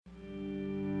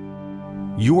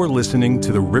You are listening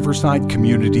to the Riverside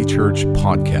Community Church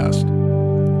podcast.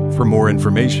 For more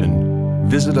information,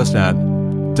 visit us at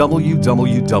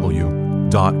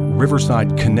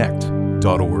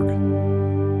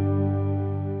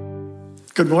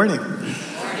www.riversideconnect.org. Good morning.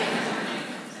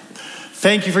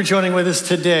 Thank you for joining with us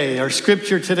today. Our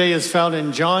scripture today is found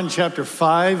in John chapter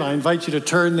 5. I invite you to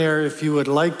turn there if you would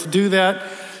like to do that.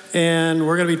 And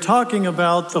we're going to be talking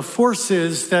about the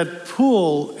forces that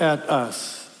pull at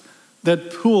us.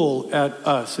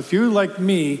 If you're like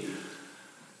me,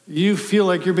 you feel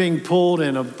like you're being pulled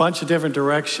in a bunch of different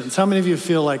directions. How many of you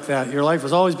feel like that? Your life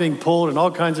is always being pulled in all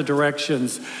kinds of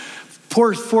directions.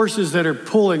 Forces that are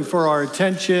pulling for our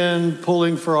attention,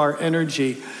 pulling for our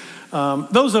energy.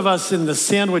 Those of us in the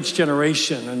sandwich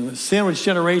generation, and the sandwich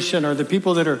generation are the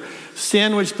people that are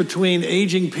sandwiched between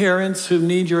aging parents who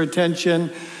need your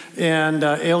attention and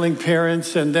ailing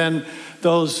parents, and then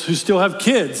those who still have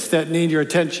kids that need your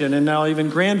attention, and now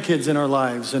even grandkids in our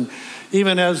lives. And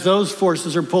even as those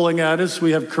forces are pulling at us,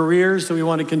 we have careers that we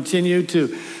want to continue to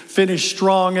finish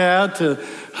strong at, to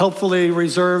hopefully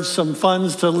reserve some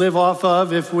funds to live off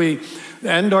of. If we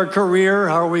end our career,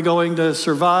 how are we going to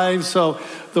survive? So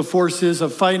the forces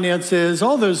of finances,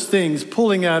 all those things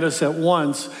pulling at us at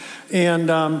once,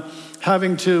 and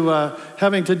having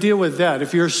to deal with that.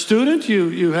 If you're a student,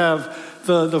 you have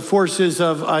the forces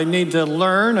of I need to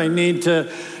learn, I need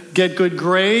to get good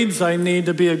grades, I need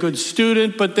to be a good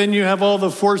student, but then you have all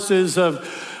the forces of,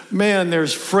 man,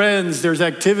 there's friends, there's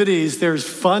activities, there's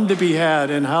fun to be had,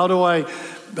 and how do I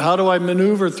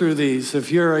maneuver through these?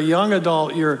 If you're a young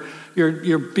adult, you're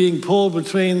being pulled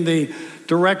between the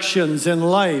directions in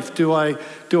life. Do I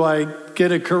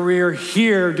get a career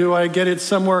here? Do I get it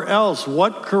somewhere else?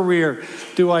 What career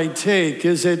do I take?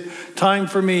 Is it time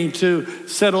for me to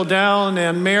settle down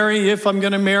and marry if I'm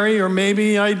going to marry, or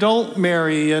maybe I don't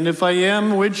marry? And if I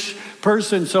am, which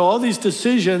person? So all these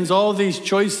decisions, all these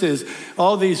choices,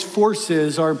 all these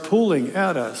forces are pulling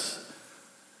at us.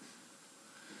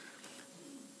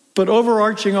 But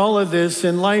overarching all of this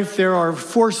in life, there are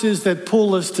forces that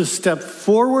pull us to step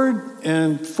forward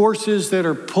and forces that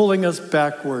are pulling us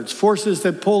backwards, forces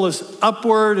that pull us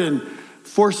upward and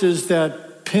forces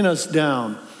that pin us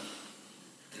down.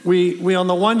 We on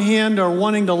the one hand are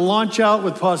wanting to launch out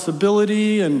with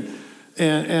possibility and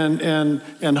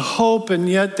hope, and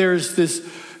yet there's this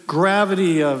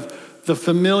gravity of the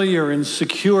familiar and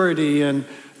security and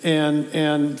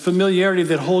familiarity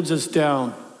that holds us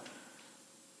down.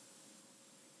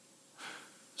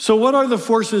 So what are the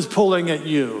forces pulling at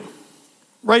you?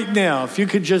 Right now, if you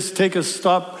could just take a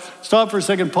stop for a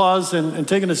second, pause and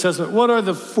take an assessment. What are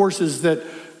the forces that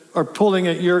are pulling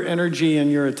at your energy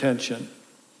and your attention?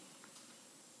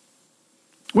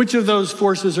 Which of those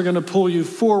forces are going to pull you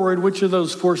forward? Which of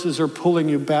those forces are pulling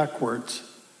you backwards?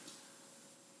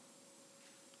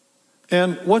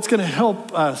 And what's going to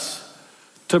help us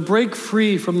to break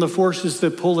free from the forces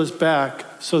that pull us back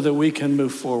so that we can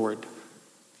move forward?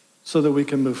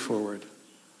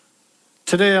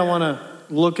 Today I want to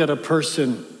look at a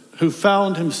person who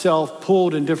found himself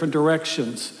pulled in different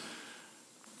directions.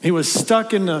 He was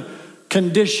stuck in a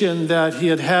condition that he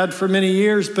had had for many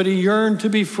years, but he yearned to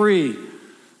be free.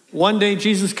 One day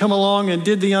Jesus came along and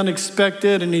did the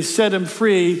unexpected, and he set him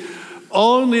free,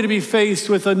 only to be faced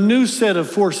with a new set of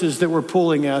forces that were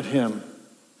pulling at him.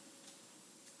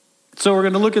 So we're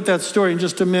going to look at that story in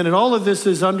just a minute. All of this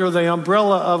is under the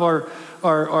umbrella of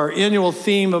our annual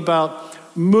theme about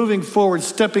moving forward,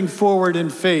 stepping forward in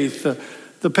faith.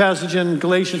 The passage in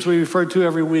Galatians we refer to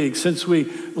every week. Since we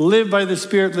live by the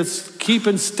Spirit, let's keep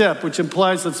in step, which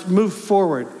implies let's move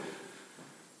forward.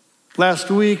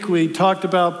 Last week we talked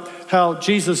about how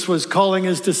Jesus was calling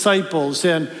his disciples,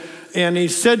 and he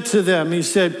said to them,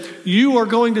 you are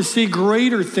going to see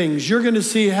greater things. You're going to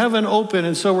see heaven open.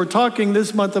 And so we're talking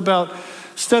this month about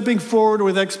stepping forward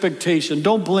with expectation.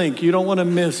 Don't blink. You don't want to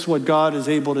miss what God is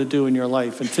able to do in your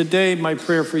life. And today, my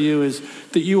prayer for you is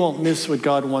that you won't miss what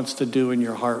God wants to do in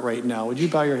your heart right now. Would you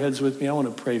bow your heads with me? I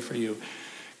want to pray for you.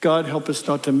 God, help us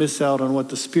not to miss out on what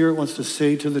the Spirit wants to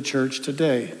say to the church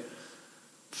today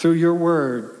through your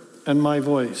word and my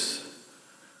voice.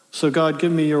 So God,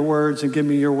 give me your words and give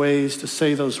me your ways to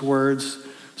say those words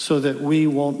so that we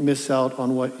won't miss out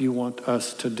on what you want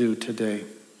us to do today.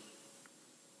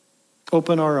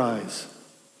 Open our eyes.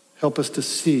 Help us to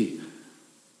see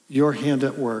your hand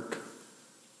at work,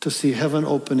 to see heaven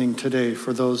opening today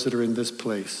for those that are in this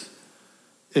place.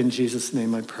 In Jesus'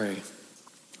 name I pray.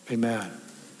 Amen.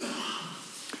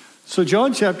 So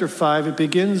John chapter 5, it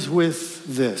begins with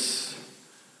this.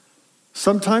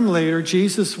 Sometime later,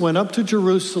 Jesus went up to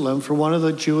Jerusalem for one of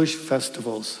the Jewish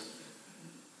festivals.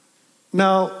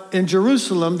 Now, in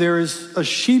Jerusalem, there is a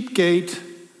sheep gate,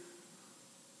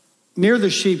 near the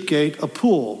sheep gate, a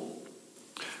pool,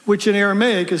 which in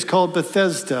Aramaic is called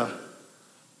Bethesda,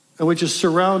 and which is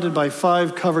surrounded by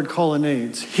 5 covered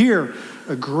colonnades. Here,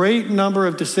 a great number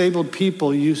of disabled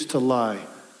people used to lie: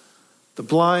 the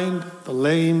blind, the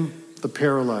lame, the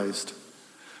paralyzed.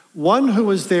 One who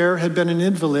was there had been an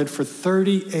invalid for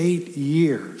 38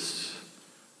 years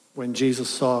when Jesus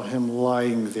saw him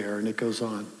lying there, and it goes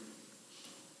on.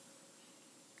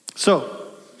 So,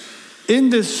 in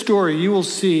this story, you will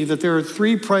see that there are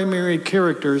 3 primary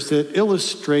characters that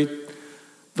illustrate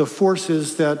the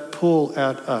forces that pull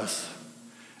at us.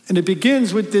 And it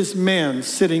begins with this man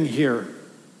sitting here.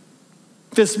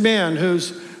 This man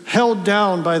who's held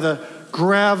down by the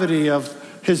gravity of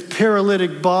his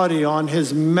paralytic body on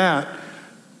his mat.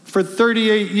 For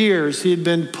 38 years, he had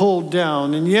been pulled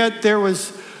down. And yet there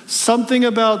was something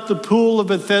about the pool of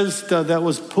Bethesda that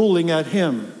was pulling at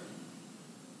him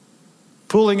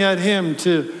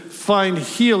to find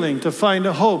healing, to find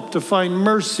hope, to find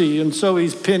mercy. And so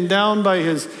he's pinned down by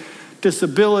his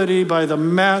disability, by the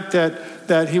mat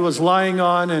that he was lying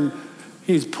on, and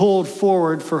he's pulled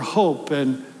forward for hope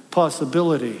and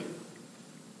possibility.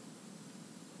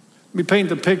 Let me paint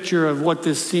the picture of what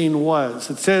this scene was.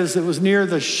 It says it was near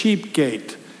the sheep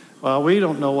gate. Well, we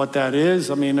don't know what that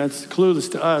is. I mean, that's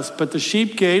clueless to us. But the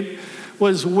sheep gate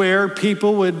was where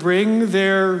people would bring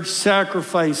their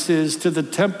sacrifices to the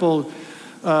temple,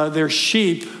 their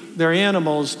sheep, their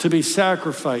animals, to be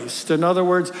sacrificed. In other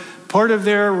words, part of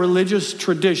their religious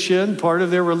tradition, part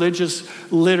of their religious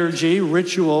liturgy,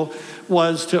 ritual,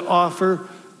 was to offer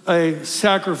a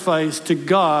sacrifice to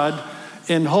God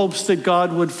in hopes that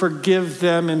God would forgive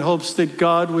them, in hopes that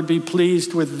God would be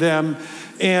pleased with them.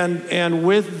 And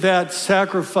with that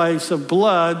sacrifice of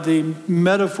blood, the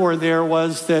metaphor there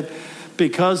was that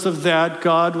because of that,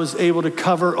 God was able to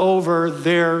cover over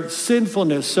their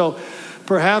sinfulness. So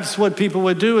perhaps what people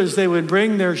would do is they would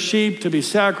bring their sheep to be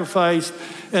sacrificed,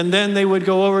 and then they would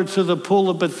go over to the pool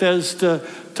of Bethesda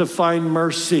to find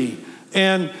mercy.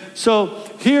 And so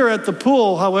here at the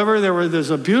pool, however, there's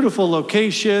a beautiful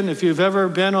location. If you've ever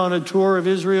been on a tour of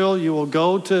Israel, you will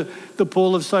go to the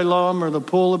pool of Siloam or the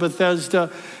pool of Bethesda.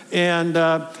 And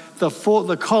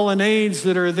the colonnades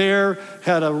that are there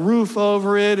had a roof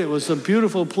over it. It was a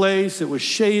beautiful place. It was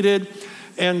shaded.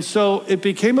 And so it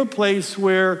became a place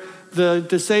where the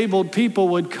disabled people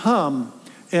would come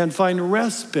and find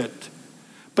respite.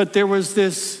 But there was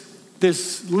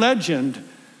this legend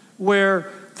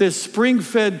where this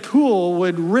spring-fed pool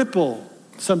would ripple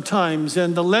sometimes.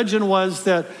 And the legend was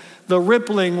that the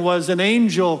rippling was an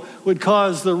angel would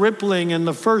cause the rippling, and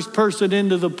the first person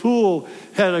into the pool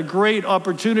had a great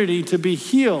opportunity to be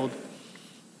healed.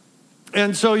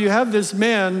 And so you have this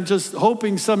man just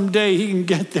hoping someday he can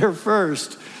get there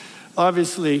first.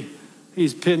 Obviously,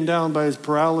 he's pinned down by his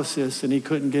paralysis and he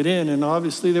couldn't get in, and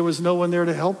obviously there was no one there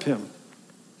to help him.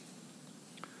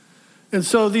 And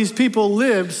so these people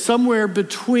lived somewhere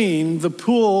between the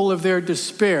pool of their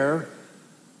despair,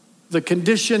 the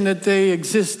condition that they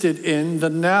existed in, the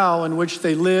now in which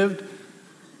they lived,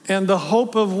 and the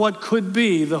hope of what could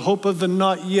be, the hope of the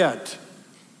not yet.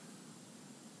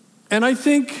 And I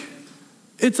think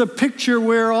it's a picture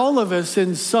where all of us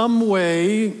in some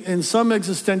way, in some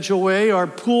existential way, are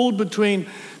pulled between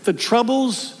the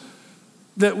troubles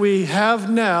that we have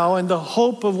now and the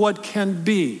hope of what can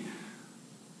be.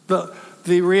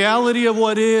 The reality of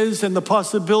what is and the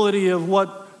possibility of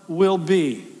what will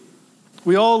be.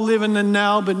 We all live in the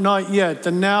now, but not yet.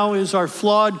 The now is our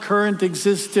flawed current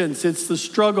existence. It's the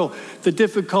struggle, the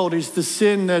difficulties, the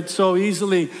sin that so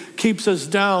easily keeps us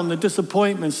down, the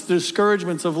disappointments, the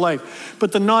discouragements of life.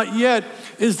 But the not yet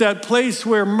is that place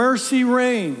where mercy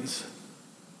reigns.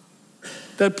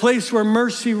 That place where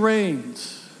mercy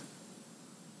reigns.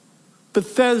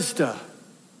 Bethesda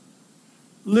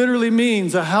literally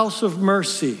means a house of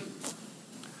mercy.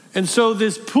 And so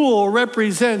this pool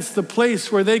represents the place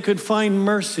where they could find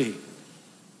mercy.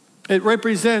 It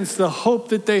represents the hope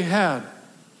that they had.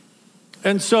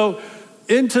 And so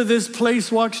into this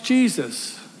place walks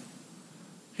Jesus.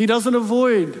 He doesn't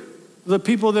avoid the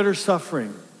people that are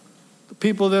suffering, the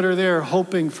people that are there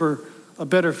hoping for a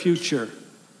better future,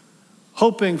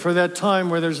 hoping for that time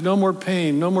where there's no more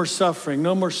pain, no more suffering,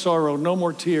 no more sorrow, no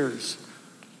more tears.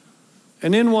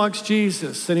 And in walks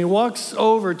Jesus, and he walks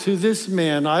over to this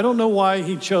man. I don't know why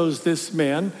he chose this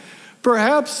man.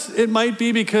 Perhaps it might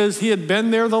be because he had been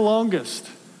there the longest.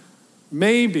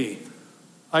 Maybe.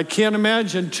 I can't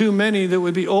imagine too many that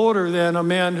would be older than a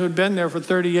man who'd been there for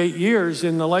 38 years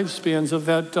in the lifespans of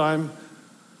that time.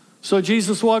 So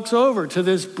Jesus walks over to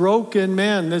this broken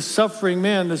man, this suffering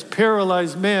man, this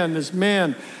paralyzed man, this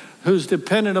man who's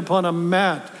dependent upon a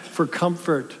mat for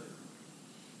comfort.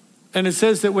 And it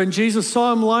says that when Jesus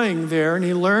saw him lying there and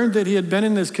he learned that he had been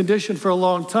in this condition for a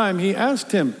long time, he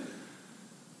asked him,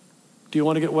 "Do you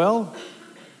want to get well?"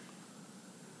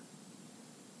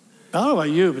 I don't know about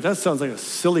you, but that sounds like a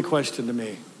silly question to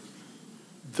me.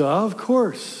 Duh, of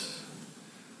course.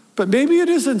 But maybe it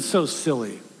isn't so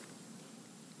silly.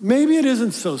 Maybe it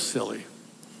isn't so silly.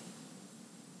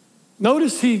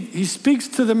 Notice he speaks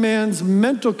to the man's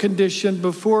mental condition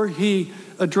before he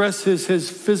addresses his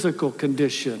physical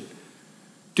condition.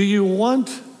 Do you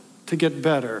want to get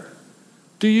better?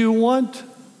 Do you want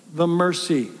the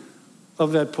mercy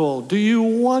of that pull? Do you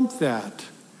want that?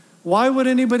 Why would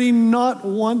anybody not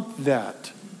want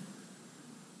that?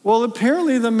 Well,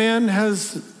 apparently the man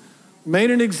has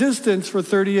made an existence for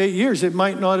 38 years. It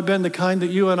might not have been the kind that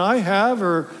you and I have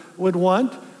or would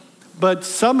want, but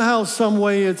somehow, some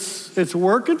way it's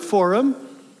working for him.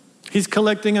 He's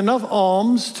collecting enough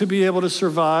alms to be able to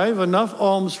survive, enough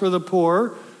alms for the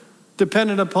poor,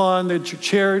 dependent upon the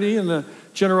charity and the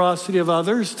generosity of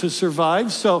others to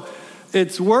survive. So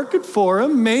it's working for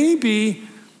him. Maybe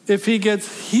if he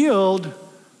gets healed,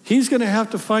 he's going to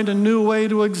have to find a new way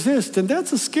to exist. And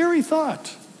that's a scary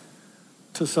thought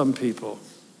to some people.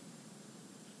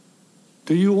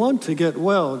 Do you want to get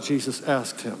well? Jesus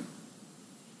asked him.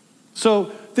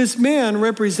 So this man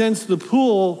represents the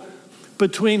pull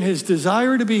between his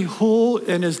desire to be whole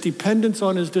and his dependence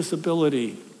on his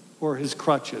disability or his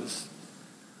crutches.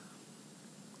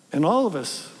 And all of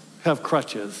us have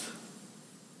crutches.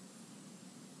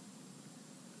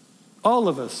 All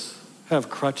of us have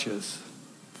crutches.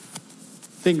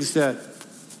 Things that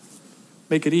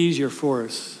make it easier for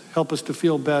us, help us to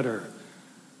feel better.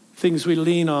 Things we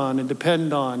lean on and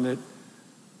depend on that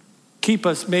keep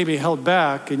us maybe held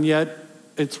back, and yet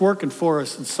it's working for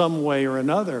us in some way or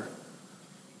another.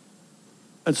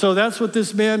 And so that's what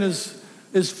this man is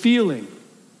feeling.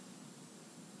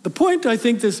 The point I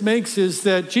think this makes is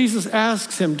that Jesus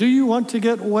asks him, do you want to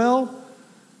get well?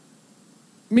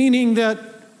 Meaning that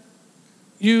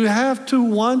you have to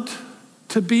want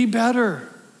to be better.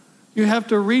 You have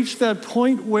to reach that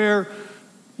point where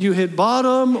you hit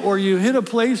bottom or you hit a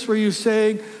place where you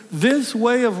say, this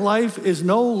way of life is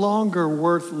no longer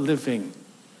worth living.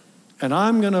 And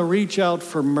I'm going to reach out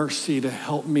for mercy to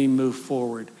help me move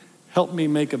forward. Help me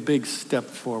make a big step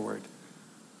forward.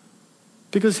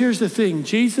 Because here's the thing,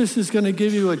 Jesus is going to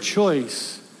give you a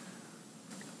choice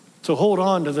to hold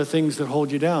on to the things that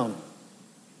hold you down.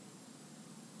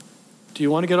 Do you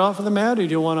want to get off of the mat, or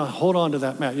do you want to hold on to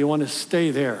that mat? You want to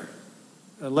stay there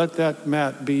and let that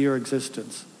mat be your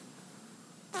existence.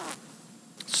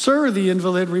 Sir, the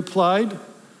invalid replied,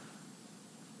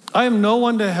 I have no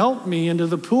one to help me into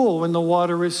the pool when the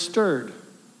water is stirred.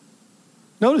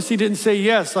 Notice he didn't say,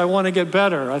 yes, I want to get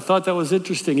better. I thought that was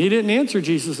interesting. He didn't answer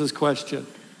Jesus' question.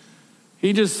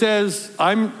 He just says,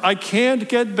 I can't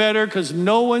get better because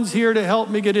no one's here to help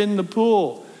me get in the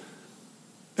pool.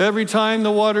 Every time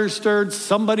the water's stirred,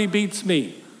 somebody beats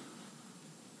me.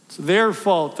 It's their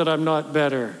fault that I'm not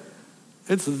better.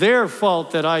 It's their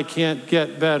fault that I can't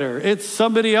get better. It's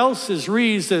somebody else's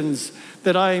reasons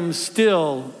that I'm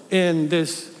still in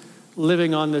this,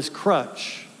 living on this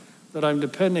crutch that I'm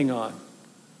depending on.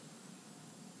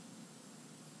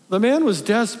 The man was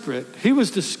desperate. He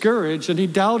was discouraged, and he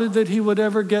doubted that he would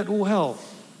ever get well.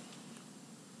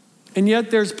 And yet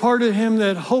there's part of him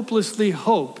that hopelessly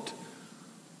hoped.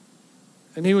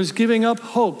 And he was giving up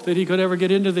hope that he could ever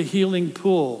get into the healing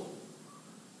pool.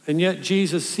 And yet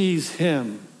Jesus sees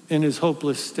him in his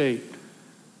hopeless state.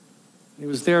 He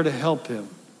was there to help him.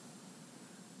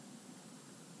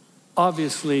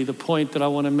 Obviously, the point that I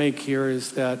want to make here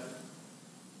is that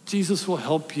Jesus will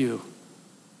help you.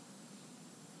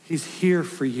 He's here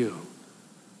for you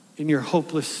in your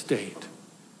hopeless state.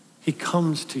 He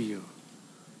comes to you.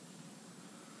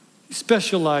 He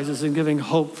specializes in giving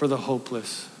hope for the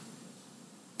hopeless.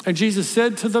 And Jesus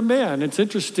said to the man, it's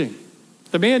interesting.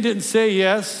 The man didn't say,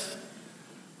 yes,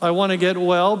 I want to get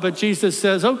well, but Jesus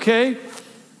says, okay,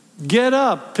 get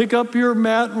up, pick up your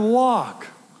mat and walk.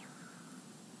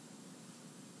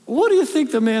 What do you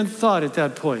think the man thought at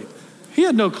that point? He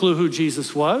had no clue who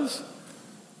Jesus was.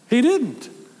 He didn't.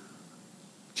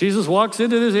 Jesus walks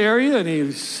into this area and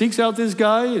he seeks out this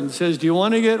guy and says, do you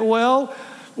want to get well?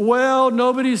 Well,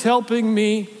 nobody's helping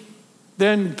me.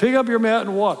 Then pick up your mat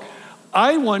and walk.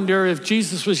 I wonder if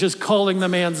Jesus was just calling the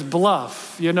man's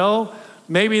bluff, you know?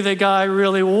 Maybe the guy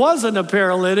really wasn't a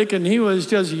paralytic and he was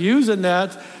just using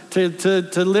that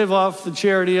to live off the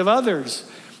charity of others.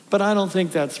 But I don't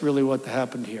think that's really what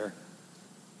happened here.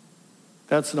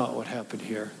 That's not what happened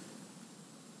here.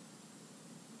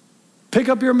 Pick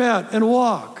up your mat and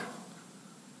walk.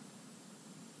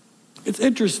 It's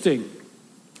interesting.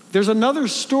 There's another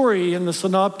story in the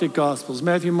Synoptic Gospels,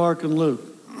 Matthew, Mark, and Luke,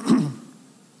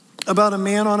 about a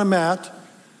man on a mat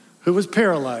who was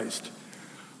paralyzed,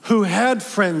 who had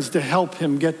friends to help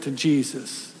him get to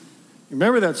Jesus. You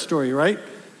remember that story, right?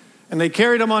 And they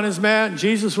carried him on his mat.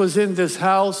 Jesus was in this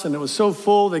house, and it was so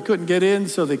full they couldn't get in,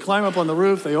 so they climb up on the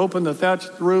roof, they open the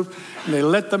thatched roof, and they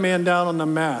let the man down on the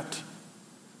mat.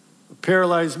 A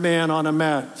paralyzed man on a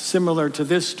mat, similar to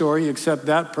this story, except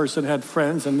that person had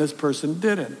friends and this person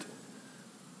didn't.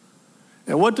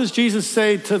 And what does Jesus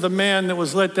say to the man that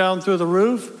was let down through the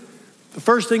roof? The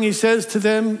first thing he says to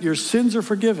them, your sins are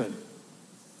forgiven.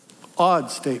 Odd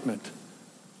statement.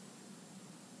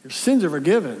 Your sins are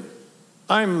forgiven.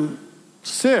 I'm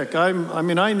sick. I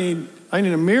need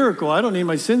a miracle. I don't need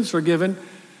my sins forgiven.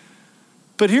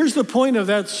 But here's the point of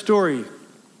that story.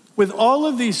 With all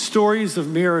of these stories of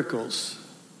miracles,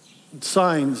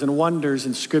 signs and wonders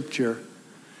in Scripture,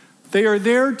 they are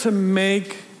there to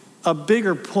make a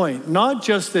bigger point. Not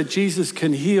just that Jesus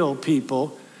can heal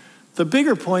people. The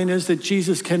bigger point is that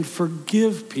Jesus can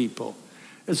forgive people.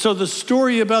 And so the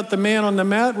story about the man on the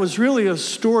mat was really a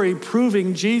story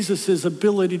proving Jesus'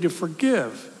 ability to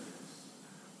forgive.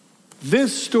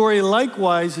 This story,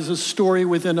 likewise, is a story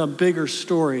within a bigger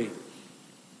story.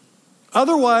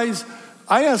 Otherwise,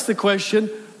 I ask the question,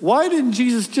 why didn't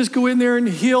Jesus just go in there and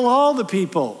heal all the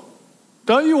people?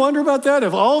 Don't you wonder about that?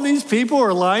 If all these people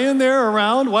are lying there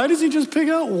around, why does he just pick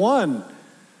out one?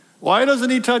 Why doesn't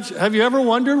he touch? Have you ever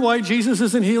wondered why Jesus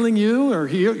isn't healing you or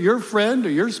your friend or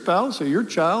your spouse or your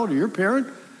child or your parent?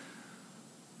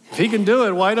 If he can do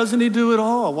it, why doesn't he do it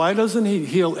all? Why doesn't he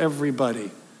heal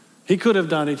everybody? He could have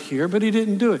done it here, but he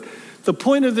didn't do it. The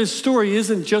point of this story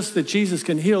isn't just that Jesus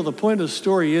can heal. The point of the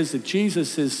story is that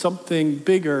Jesus is something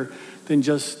bigger than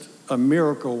just a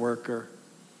miracle worker.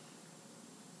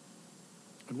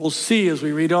 And we'll see as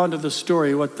we read on to the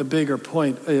story what the bigger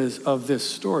point is of this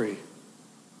story.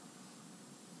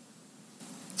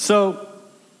 So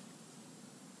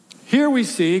here we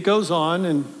see, it goes on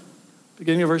in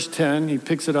beginning of verse 10, he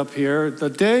picks it up here.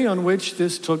 The day on which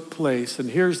this took place, and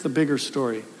here's the bigger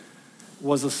story,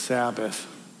 was a Sabbath.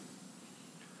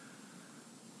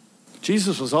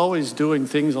 Jesus was always doing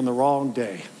things on the wrong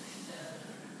day.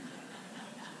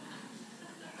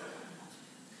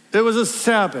 It was a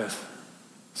Sabbath.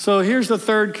 So here's the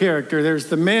third character. There's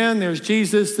the man, there's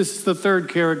Jesus. This is the third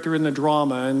character in the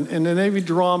drama. And in every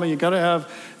drama, you got to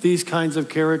have these kinds of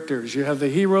characters. You have the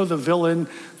hero, the villain,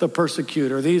 the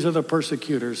persecutor. These are the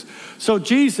persecutors. So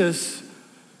Jesus,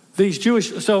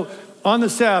 so on the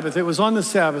Sabbath, it was on the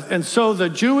Sabbath. And so the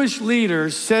Jewish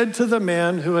leaders said to the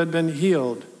man who had been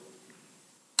healed,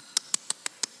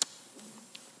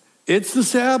 it's the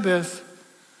Sabbath,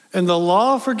 and the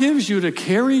law forgives you to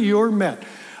carry your mat.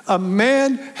 A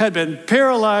man had been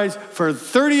paralyzed for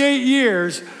 38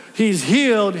 years. He's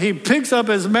healed. He picks up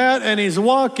his mat and he's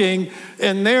walking,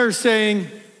 and they're saying,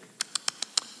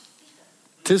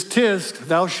 tisk, tisk,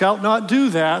 thou shalt not do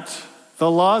that.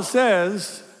 The law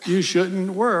says you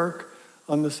shouldn't work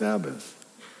on the Sabbath.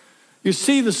 You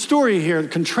see the story here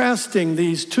contrasting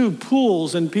these two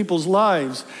pools in people's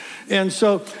lives. And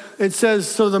so it says,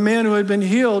 so the man who had been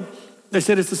healed, they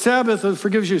said, it's the Sabbath that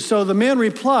forgives you. So the man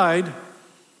replied,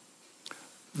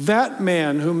 that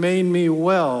man who made me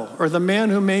well, or the man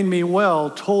who made me well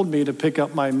told me to pick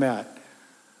up my mat.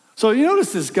 So you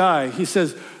notice this guy, he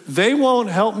says, they won't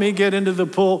help me get into the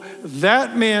pool.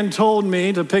 That man told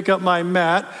me to pick up my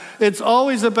mat. It's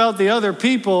always about the other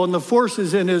people and the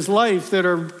forces in his life that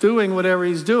are doing whatever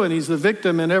he's doing. He's the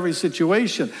victim in every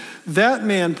situation. That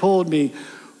man pulled me.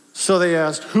 So they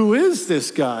asked, who is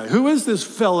this guy? Who is this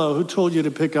fellow who told you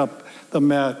to pick up the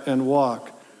mat and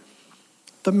walk?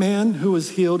 The man who was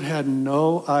healed had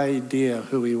no idea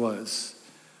who he was,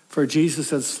 for Jesus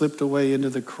had slipped away into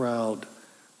the crowd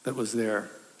that was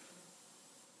there.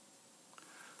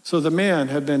 So the man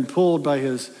had been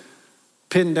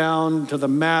pinned down to the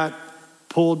mat,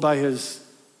 pulled by his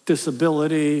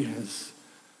disability, his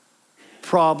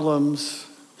problems,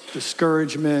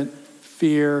 discouragement,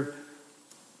 fear,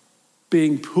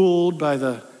 being pulled by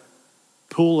the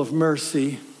pool of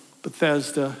mercy,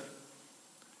 Bethesda.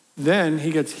 Then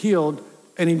he gets healed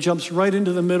and he jumps right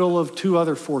into the middle of two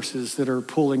other forces that are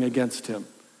pulling against him.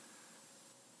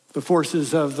 The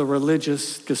forces of the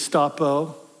religious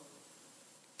Gestapo,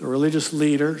 the religious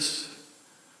leaders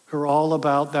who are all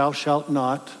about thou shalt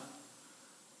not.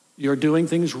 You're doing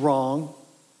things wrong.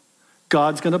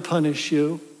 God's going to punish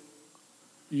you.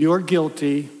 You're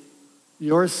guilty.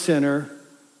 You're a sinner.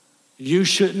 You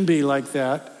shouldn't be like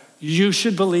that. You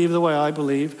should believe the way I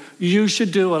believe. You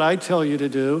should do what I tell you to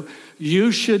do.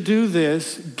 You should do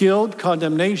this. Guilt,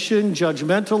 condemnation,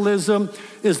 judgmentalism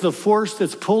is the force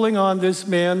that's pulling on this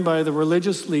man by the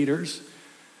religious leaders.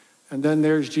 And then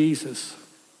there's Jesus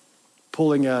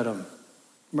pulling at him.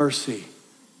 Mercy,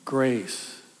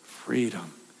 grace,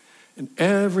 freedom. And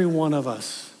every one of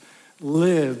us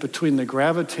live between the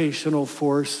gravitational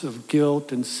force of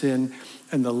guilt and sin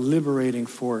and the liberating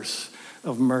force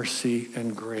of mercy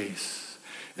and grace.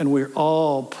 And we're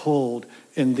all pulled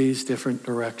in these different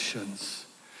directions.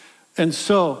 And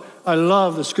so I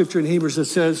love the scripture in Hebrews that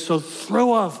says, so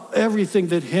throw off everything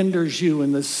that hinders you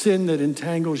and the sin that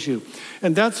entangles you.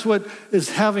 And that's what is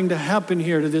having to happen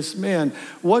here to this man.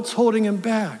 What's holding him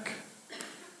back?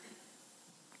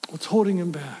 What's holding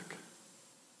him back?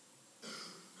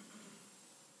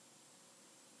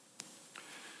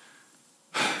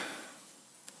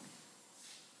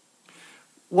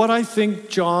 What I think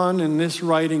John in this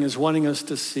writing is wanting us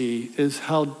to see is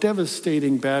how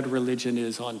devastating bad religion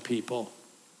is on people.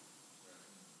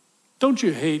 Don't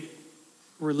you hate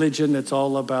religion that's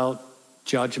all about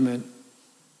judgment,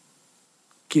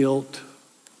 guilt,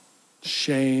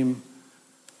 shame,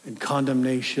 and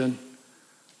condemnation?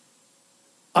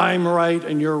 I'm right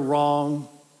and you're wrong.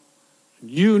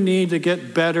 You need to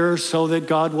get better so that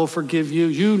God will forgive you.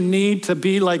 You need to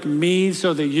be like me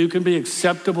so that you can be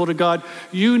acceptable to God.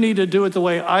 You need to do it the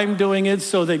way I'm doing it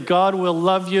so that God will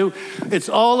love you. It's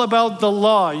all about the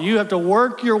law. You have to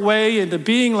work your way into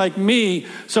being like me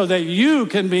so that you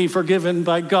can be forgiven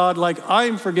by God like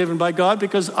I'm forgiven by God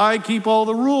because I keep all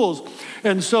the rules.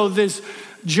 And so this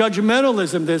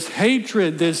judgmentalism, this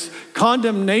hatred, this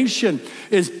condemnation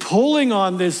is pulling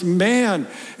on this man,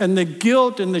 and the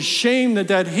guilt and the shame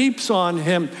that heaps on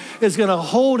him is going to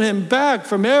hold him back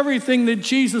from everything that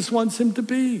Jesus wants him to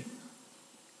be.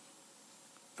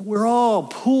 We're all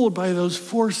pulled by those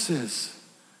forces.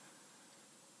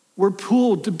 We're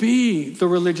pulled to be the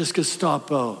religious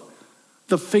Gestapo,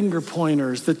 the finger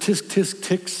pointers, the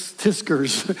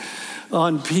tiskers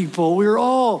on people. We're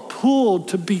all pulled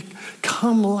to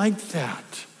become like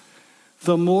that.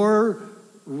 The more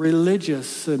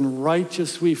religious and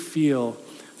righteous we feel,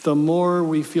 the more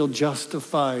we feel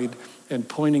justified in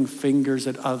pointing fingers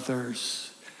at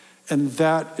others. And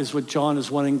that is what John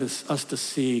is wanting us to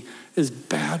see, is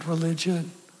bad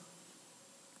religion.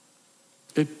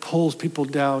 It pulls people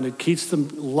down. It keeps them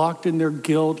locked in their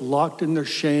guilt, locked in their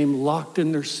shame, locked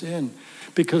in their sin,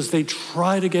 because they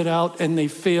try to get out and they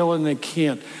fail and they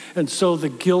can't. And so the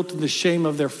guilt and the shame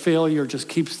of their failure just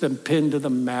keeps them pinned to the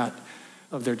mat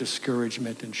of their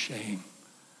discouragement and shame.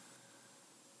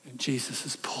 And Jesus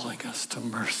is pulling us to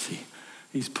mercy.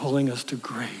 He's pulling us to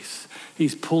grace.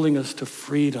 He's pulling us to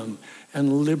freedom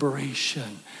and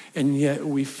liberation. And yet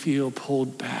we feel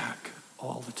pulled back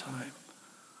all the time.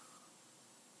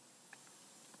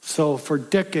 So for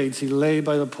decades, he lay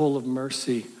by the pool of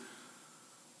mercy.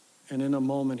 And in a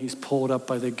moment, he's pulled up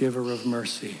by the giver of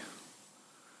mercy.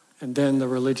 And then the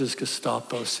religious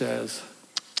Gestapo says,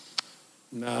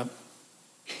 nah,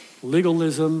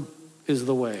 legalism is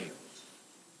the way.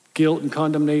 Guilt and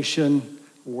condemnation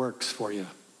works for you.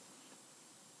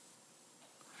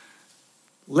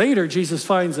 Later, Jesus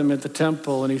finds him at the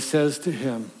temple and he says to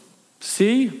him,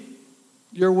 see,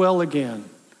 you're well again.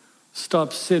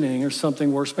 Stop sinning or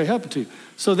something worse may happen to you.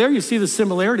 So there you see the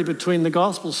similarity between the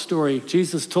gospel story.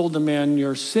 Jesus told the man,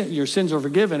 your sins are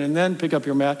forgiven, and then pick up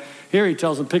your mat. Here he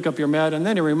tells him, pick up your mat, and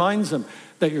then he reminds him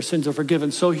that your sins are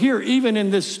forgiven. So here, even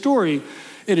in this story,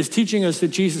 it is teaching us that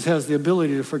Jesus has the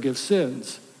ability to forgive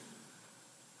sins.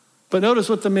 But notice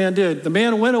what the man did. The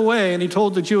man went away and he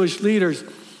told the Jewish leaders,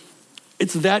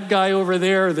 it's that guy over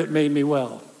there that made me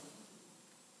well.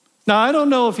 Now, I don't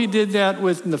know if he did that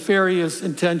with nefarious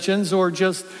intentions or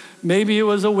just maybe it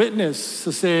was a witness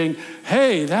saying,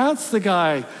 hey, that's the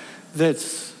guy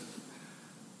that's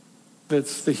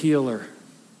the healer.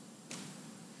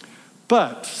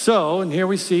 But so, and here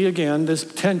we see again this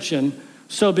tension.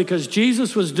 So because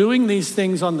Jesus was doing these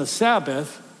things on the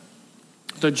Sabbath,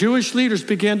 the Jewish leaders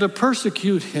began to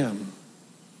persecute him.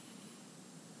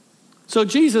 So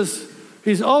Jesus,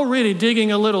 he's already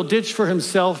digging a little ditch for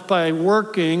himself by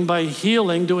working, by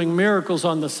healing, doing miracles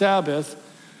on the Sabbath.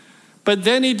 But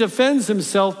then he defends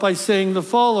himself by saying the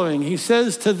following. He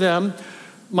says to them,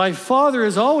 my Father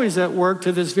is always at work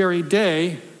to this very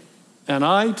day, and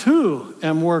I too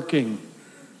am working.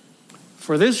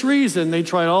 For this reason, they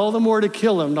tried all the more to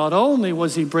kill him. Not only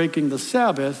was he breaking the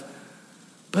Sabbath,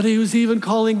 but he was even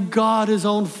calling God his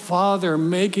own Father,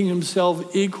 making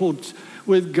himself equal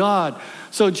with God.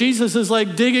 So Jesus is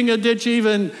like digging a ditch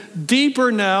even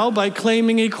deeper now by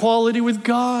claiming equality with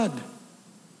God.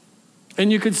 And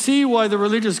you could see why the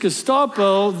religious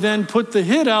Gestapo then put the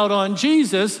hit out on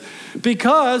Jesus,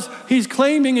 because he's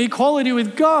claiming equality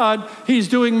with God. He's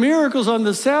doing miracles on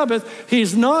the Sabbath.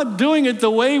 He's not doing it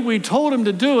the way we told him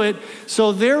to do it.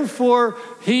 So therefore,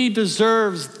 he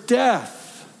deserves death.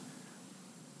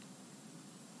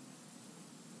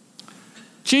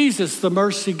 Jesus, the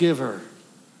mercy giver,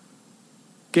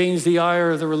 gains the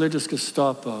ire of the religious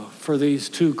Gestapo for these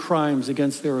two crimes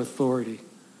against their authority.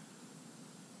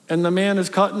 And the man is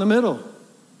caught in the middle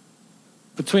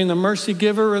between the mercy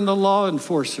giver and the law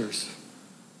enforcers.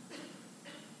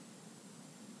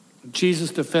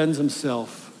 Jesus defends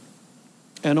himself,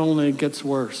 and only it gets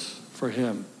worse for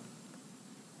him.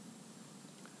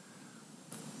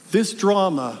 This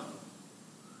drama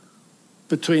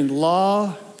between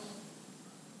law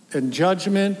and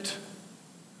judgment,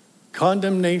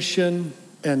 condemnation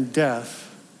and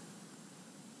death,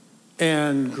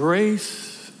 and grace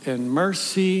and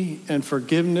mercy and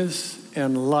forgiveness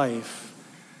and life,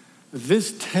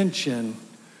 this tension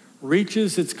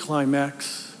reaches its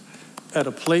climax at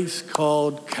a place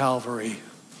called Calvary.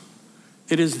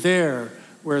 It is there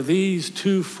where these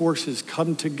two forces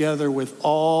come together with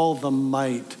all the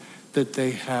might that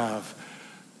they have: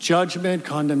 judgment,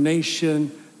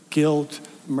 condemnation, guilt,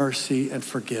 mercy, and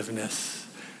forgiveness.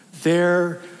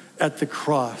 There at the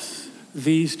cross,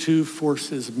 these two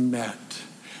forces met.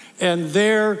 And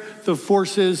there, the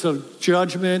forces of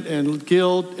judgment and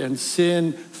guilt and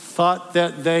sin thought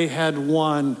that they had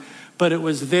won. But it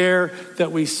was there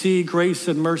that we see grace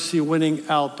and mercy winning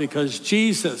out, because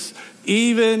Jesus,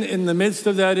 even in the midst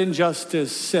of that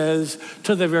injustice, says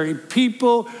to the very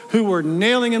people who were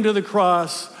nailing him to the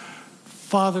cross,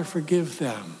 "Father, forgive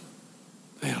them.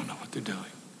 They don't know what they're doing."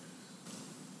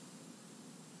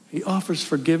 He offers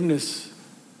forgiveness,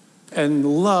 and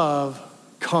love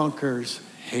conquers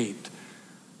hate.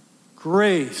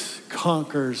 Grace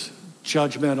conquers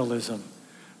judgmentalism.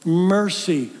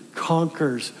 Mercy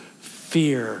conquers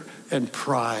fear and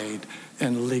pride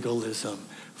and legalism.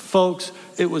 Folks,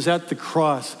 it was at the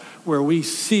cross where we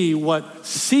see what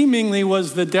seemingly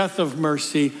was the death of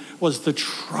mercy was the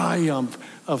triumph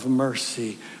of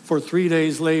mercy. For 3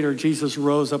 days later, Jesus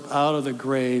rose up out of the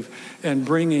grave, and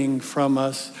bringing from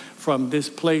us, from this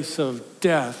place of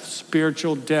death,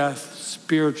 spiritual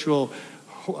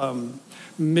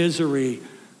misery,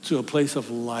 to a place of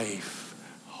life,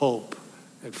 hope,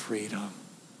 and freedom.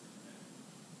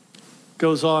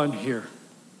 Goes on here.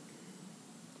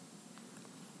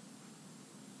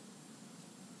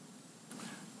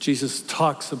 Jesus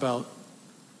talks about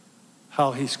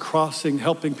how he's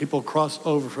helping people cross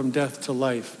over from death to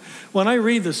life. When I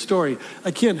read the story,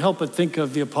 I can't help but think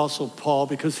of the Apostle Paul,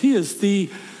 because he is the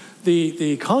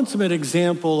consummate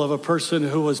example of a person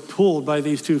who was pulled by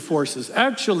these two forces.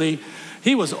 Actually,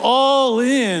 he was all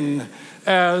in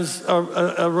as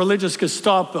a religious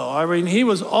Gestapo. I mean, he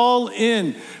was all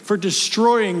in for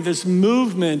destroying this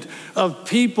movement of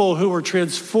people who were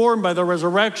transformed by the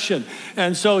resurrection.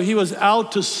 And so he was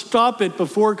out to stop it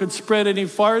before it could spread any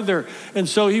farther. And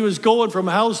so he was going from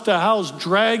house to house,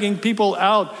 dragging people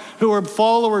out who were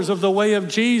followers of the way of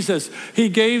Jesus. He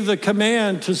gave the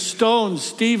command to stone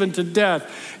Stephen to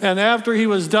death. And after he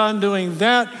was done doing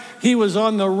that, he was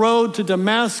on the road to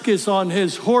Damascus on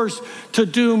his horse to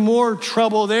do more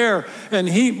trouble there and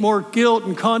heap more guilt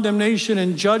and condemnation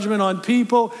and judgment on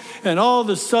people. And all of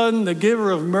a sudden, the giver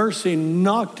of mercy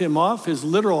knocked him off his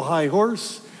literal high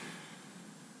horse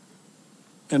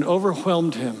and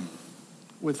overwhelmed him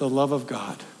with the love of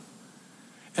God.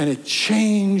 And it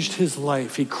changed his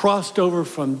life. He crossed over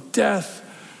from death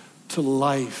to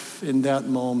life in that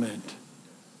moment.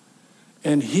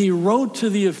 And he wrote to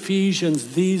the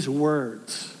Ephesians these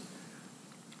words: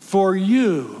 "For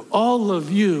you, all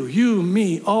of you,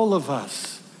 me, all of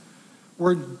us,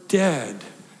 were dead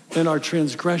in our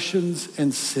transgressions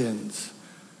and sins,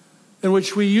 in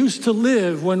which we used to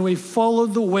live when we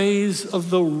followed the ways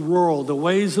of the world, the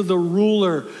ways of the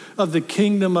ruler of the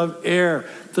kingdom of air,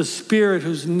 the spirit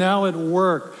who's now at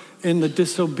work in the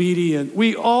disobedient.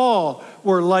 We all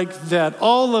were like that.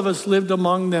 All of us lived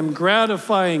among them,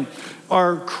 gratifying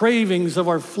our cravings of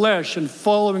our flesh and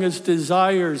following its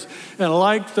desires. And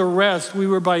like the rest, we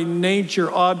were by nature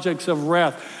objects of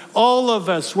wrath. All of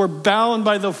us were bound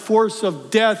by the force of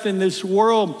death in this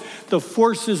world, the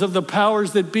forces of the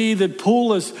powers that be that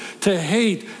pull us to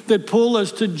hate, that pull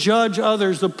us to judge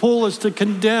others, that pull us to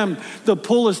condemn, that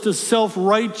pull us to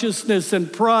self-righteousness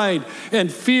and pride and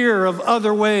fear of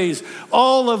other ways.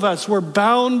 All of us were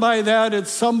bound by that at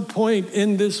some point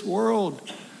in this world.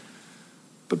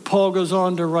 But Paul goes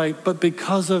on to write, but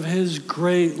because of his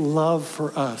great love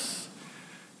for us,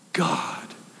 God,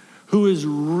 who is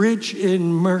rich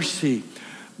in mercy,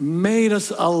 made us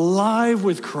alive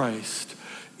with Christ,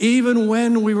 even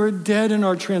when we were dead in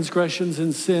our transgressions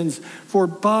and sins. For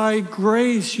by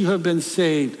grace you have been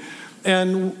saved.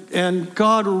 And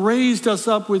God raised us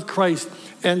up with Christ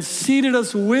and seated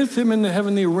us with him in the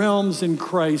heavenly realms in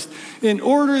Christ, in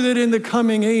order that in the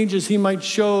coming ages he might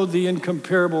show the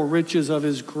incomparable riches of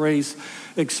his grace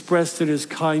expressed in his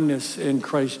kindness in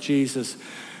Christ Jesus.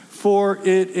 For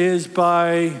it is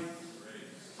by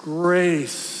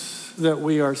grace that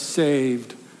we are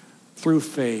saved through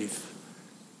faith.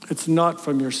 It's not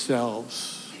from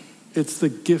yourselves. It's the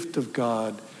gift of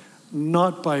God,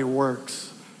 not by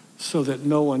works, so that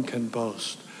no one can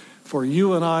boast. For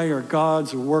you and I are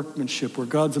God's workmanship. We're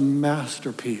God's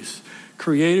masterpiece,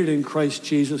 created in Christ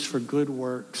Jesus for good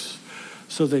works,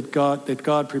 so that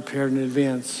God prepared in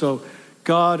advance. So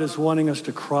God is wanting us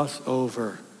to cross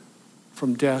over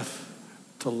from death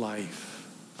to life.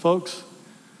 Folks,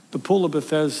 the Pool of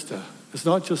Bethesda is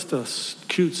not just a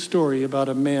cute story about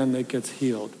a man that gets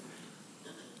healed.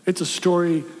 It's a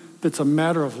story that's a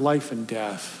matter of life and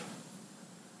death.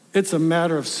 It's a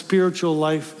matter of spiritual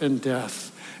life and death.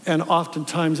 And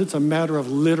oftentimes it's a matter of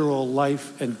literal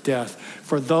life and death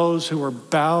for those who are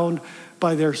bound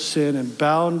by their sin and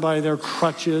bound by their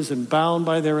crutches and bound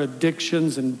by their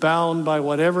addictions and bound by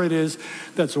whatever it is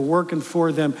that's working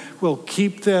for them, will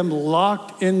keep them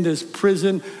locked in this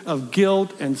prison of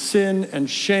guilt and sin and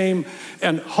shame,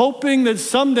 and hoping that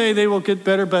someday they will get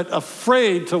better, but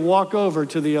afraid to walk over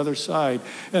to the other side.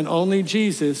 And only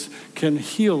Jesus can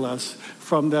heal us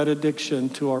from that addiction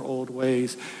to our old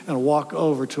ways and walk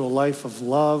over to a life of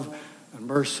love and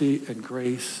mercy and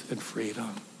grace and freedom.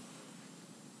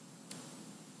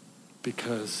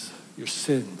 Because your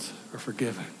sins are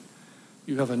forgiven.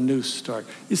 You have a new start.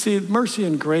 You see, mercy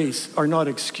and grace are not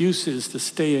excuses to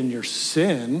stay in your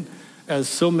sin, as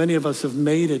so many of us have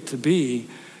made it to be.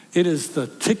 It is the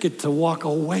ticket to walk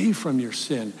away from your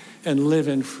sin and live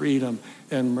in freedom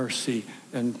and mercy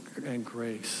and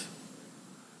grace.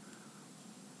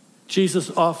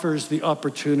 Jesus offers the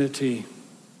opportunity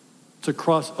to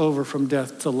cross over from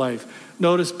death to life.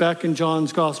 Notice back in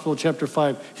John's Gospel, chapter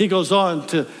 5, he goes on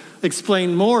to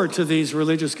explain more to these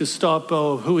religious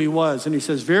Gestapo who he was. And he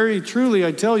says, very truly,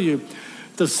 I tell you,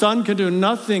 the Son can do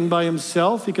nothing by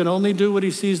himself. He can only do what he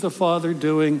sees the Father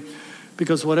doing,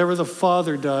 because whatever the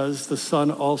Father does, the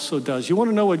Son also does. You want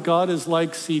to know what God is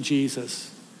like? See Jesus.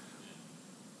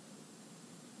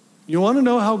 You want to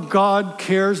know how God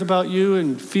cares about you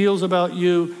and feels about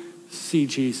you? See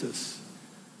Jesus.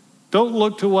 Don't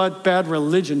look to what bad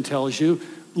religion tells you.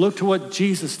 Look to what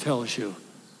Jesus tells you.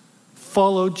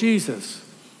 Follow Jesus.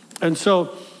 And so,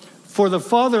 for the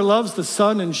Father loves the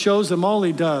Son and shows him all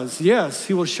he does. Yes,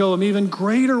 he will show him even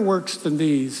greater works than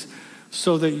these,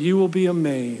 so that you will be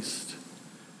amazed.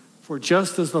 For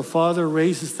just as the Father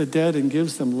raises the dead and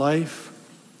gives them life,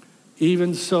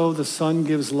 even so the Son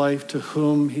gives life to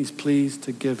whom he's pleased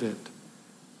to give it.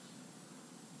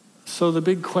 So the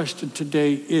big question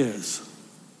today is,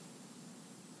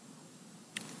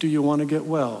 do you want to get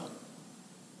well?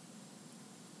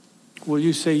 Will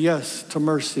you say yes to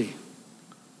mercy?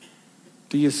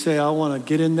 Do you say, I want to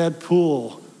get in that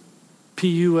pool,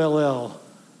 P-U-L-L,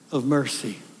 of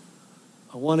mercy?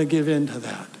 I want to give in to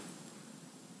that.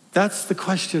 That's the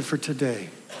question for today.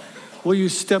 Will you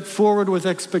step forward with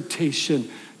expectation?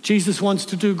 Jesus wants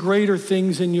to do greater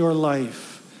things in your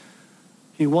life.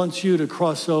 He wants you to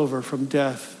cross over from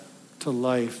death to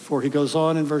life. For he goes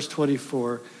on in verse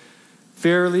 24,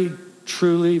 verily,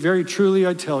 truly, very truly,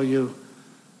 I tell you,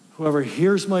 whoever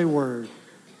hears my word,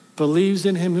 believes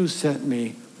in him who sent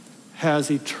me,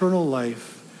 has eternal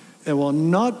life and will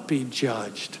not be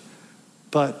judged,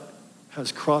 but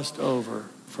has crossed over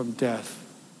from death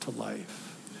to life.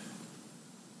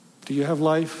 Do you have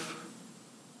life?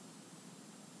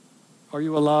 Are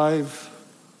you alive?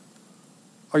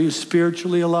 Are you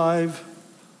spiritually alive?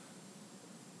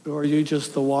 Or are you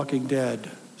just the walking dead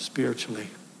spiritually?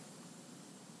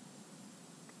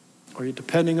 Are you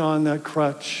depending on that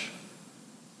crutch?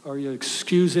 Are you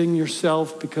excusing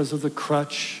yourself because of the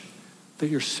crutch that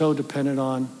you're so dependent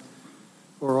on?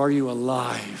 Or are you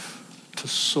alive to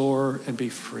soar and be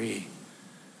free?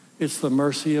 It's the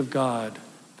mercy of God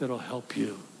that'll help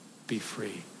you be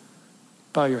free.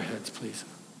 Bow your heads, please.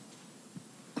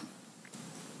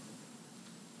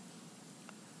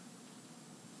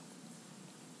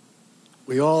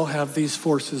 We all have these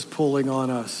forces pulling on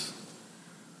us.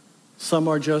 Some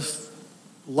are just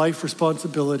life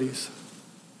responsibilities.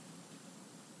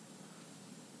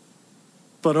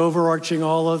 But overarching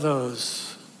all of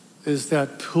those is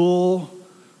that pull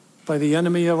by the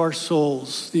enemy of our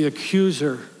souls, the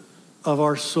accuser of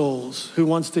our souls, who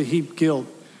wants to heap guilt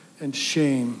and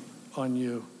shame on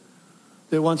you,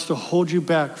 that wants to hold you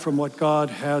back from what God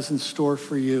has in store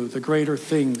for you, the greater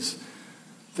things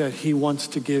that he wants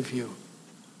to give you.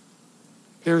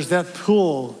 There's that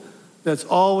pull that's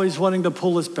always wanting to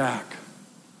pull us back.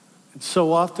 And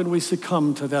so often we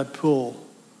succumb to that pull.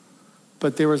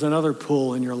 But there is another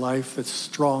pull in your life that's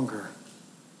stronger.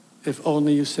 If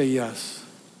only you say yes.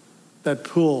 That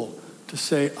pull to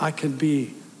say, I can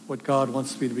be what God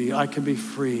wants me to be. I can be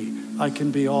free. I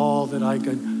can be all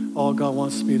God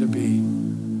wants me to be.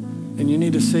 And you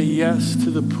need to say yes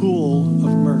to the pool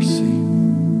of mercy,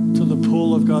 to the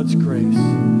pool of God's grace.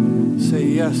 Say,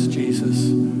 yes,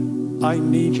 Jesus, I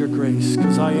need your grace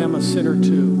because I am a sinner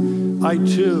too. I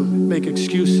too make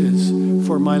excuses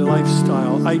for my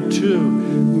lifestyle. I too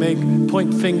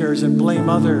point fingers and blame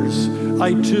others.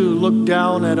 I too look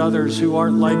down at others who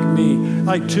aren't like me.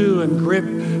 I too am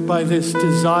gripped by this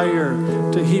desire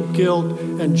to heap guilt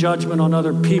and judgment on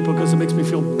other people because it makes me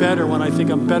feel better when I think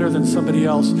I'm better than somebody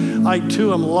else. I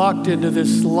too am locked into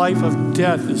this life of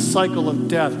death, this cycle of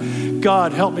death.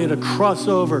 God, help me to cross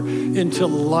over into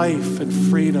life and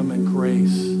freedom and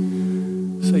grace.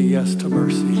 Say yes to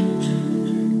mercy.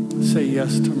 Say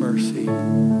yes to mercy.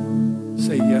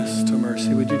 Say yes to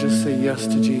mercy. Would you just say yes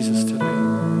to Jesus today?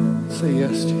 Say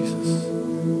yes, Jesus.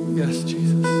 Yes,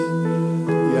 Jesus.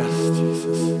 Yes,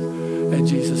 Jesus. And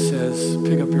Jesus says,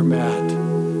 pick up your mat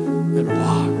and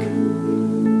walk.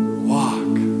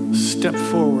 Walk. Step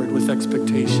forward with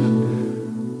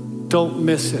expectation. Don't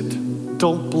miss it.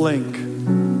 Don't blink.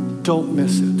 Don't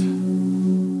miss it.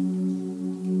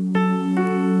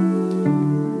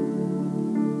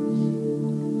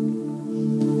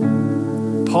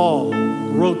 Paul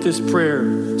wrote this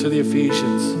prayer to the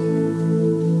Ephesians.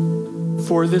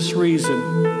 For this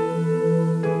reason,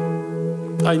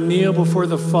 I kneel before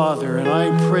the Father and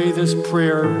I pray this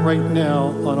prayer right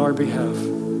now on our behalf.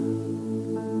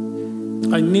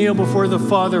 I kneel before the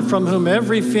Father from whom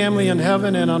every family in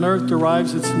heaven and on earth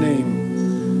derives its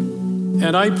name.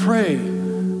 And I pray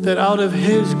that out of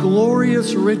his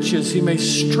glorious riches he may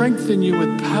strengthen you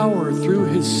with power through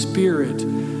his Spirit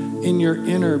in your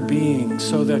inner being,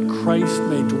 so that Christ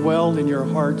may dwell in your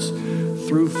hearts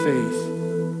through faith.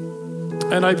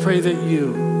 And I pray that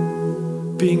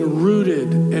you, being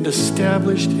rooted and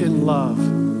established in love,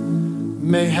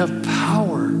 may have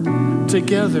power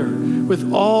together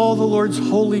with all the Lord's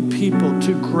holy people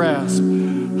to grasp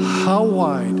how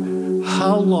wide,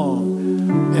 how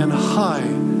long, and high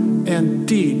and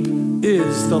deep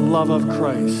is the love of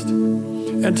Christ.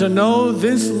 And to know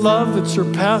this love that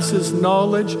surpasses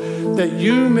knowledge, that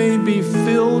you may be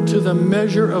filled to the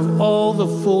measure of all the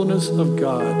fullness of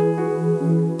God.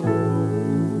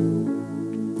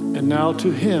 And now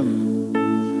to him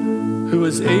who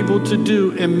is able to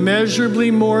do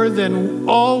immeasurably more than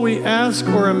all we ask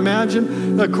or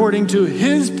imagine, according to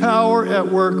his power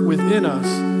at work within us.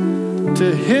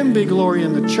 To him be glory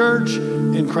in the church,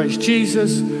 in Christ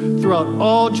Jesus, throughout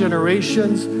all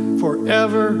generations,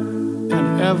 forever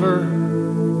and ever.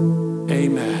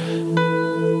 Amen.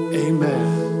 Amen.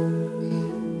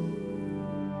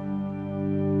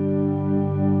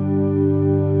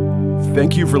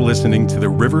 Thank you for listening to the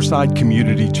Riverside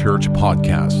Community Church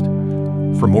podcast.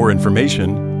 For more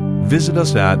information, visit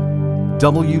us at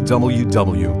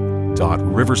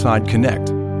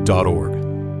www.riversideconnect.org.